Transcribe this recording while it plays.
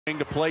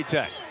To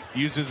Playtech.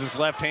 Uses his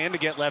left hand to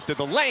get left of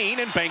the lane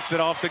and banks it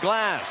off the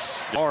glass.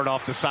 Hard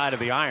off the side of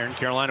the iron.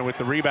 Carolina with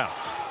the rebound.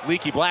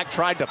 Leaky Black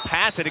tried to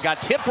pass it. It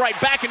got tipped right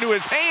back into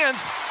his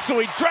hands. So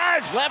he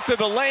drives left of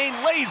the lane,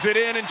 lays it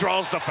in, and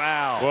draws the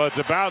foul. Well, it's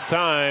about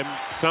time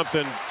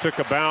something took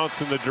a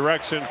bounce in the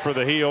direction for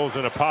the Heels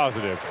and a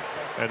positive.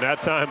 And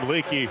that time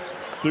Leaky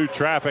through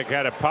traffic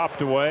had it popped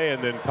away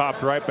and then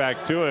popped right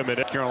back to him.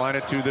 And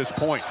Carolina to this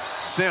point.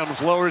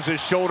 Sims lowers his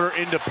shoulder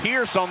into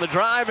Pierce on the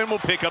drive and will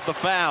pick up the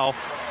foul.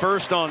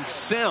 First on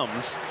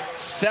Sims,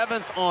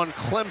 7th on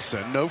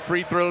Clemson. No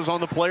free throws on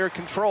the player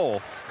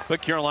control,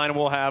 but Carolina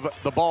will have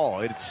the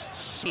ball. It's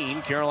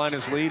seen.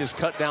 Carolina's lead is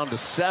cut down to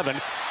 7.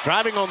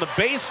 Driving on the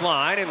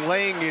baseline and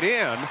laying it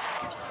in.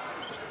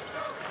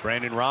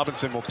 Brandon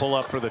Robinson will pull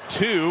up for the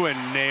 2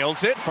 and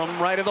nails it from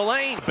right of the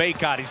lane.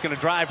 Baycott, he's going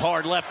to drive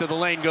hard left of the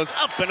lane, goes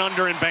up and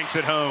under and banks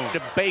it home. To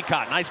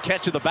Baycott, nice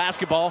catch of the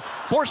basketball.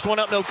 Forced one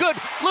up, no good.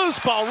 Loose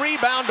ball,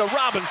 rebound to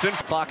Robinson.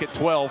 Clock at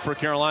 12 for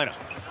Carolina.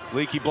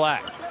 Leaky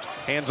Black,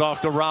 hands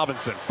off to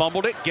Robinson.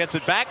 Fumbled it, gets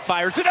it back,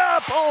 fires it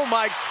up. Oh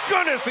my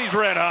goodness, he's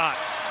red hot.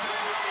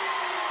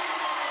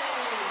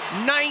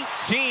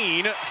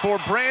 19 for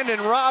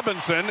Brandon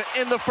Robinson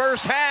in the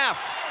first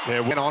half.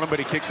 Went on him, but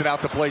he kicks it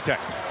out to Playtech.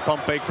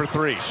 Pump fake for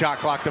 3. Shot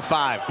clock to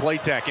 5.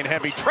 Playtech in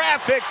heavy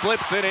traffic,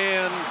 flips it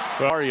in.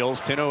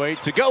 Orioles, 10:08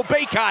 to go.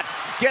 Baycott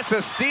gets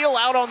a steal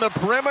out on the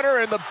perimeter,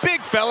 and the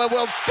big fella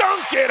will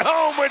dunk it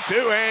home with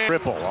 2 hands.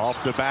 Ripple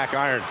off the back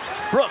iron.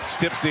 Brooks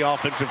tips the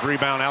offensive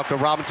rebound out to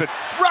Robinson.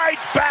 Right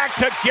back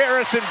to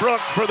Garrison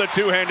Brooks for the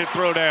 2-handed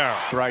throwdown.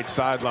 Right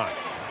sideline.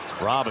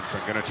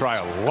 Robinson going to try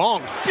a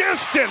long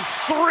distance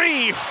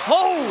 3.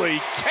 Holy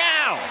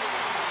cow!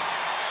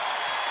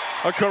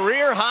 A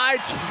career-high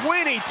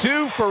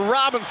 22 for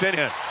Robinson.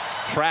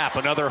 Trap,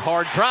 another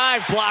hard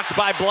drive, blocked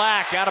by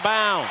Black, out of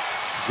bounds.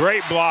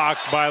 Great block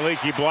by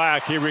Leaky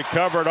Black. He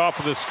recovered off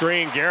of the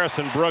screen.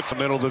 Garrison Brooks.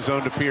 Middle of the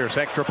zone to Pierce.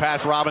 Extra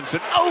pass,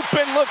 Robinson.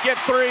 Open look at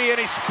 3, and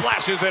he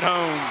splashes it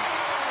home.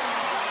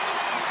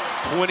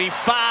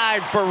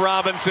 25 for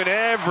Robinson.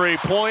 Every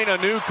point a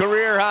new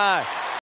career high.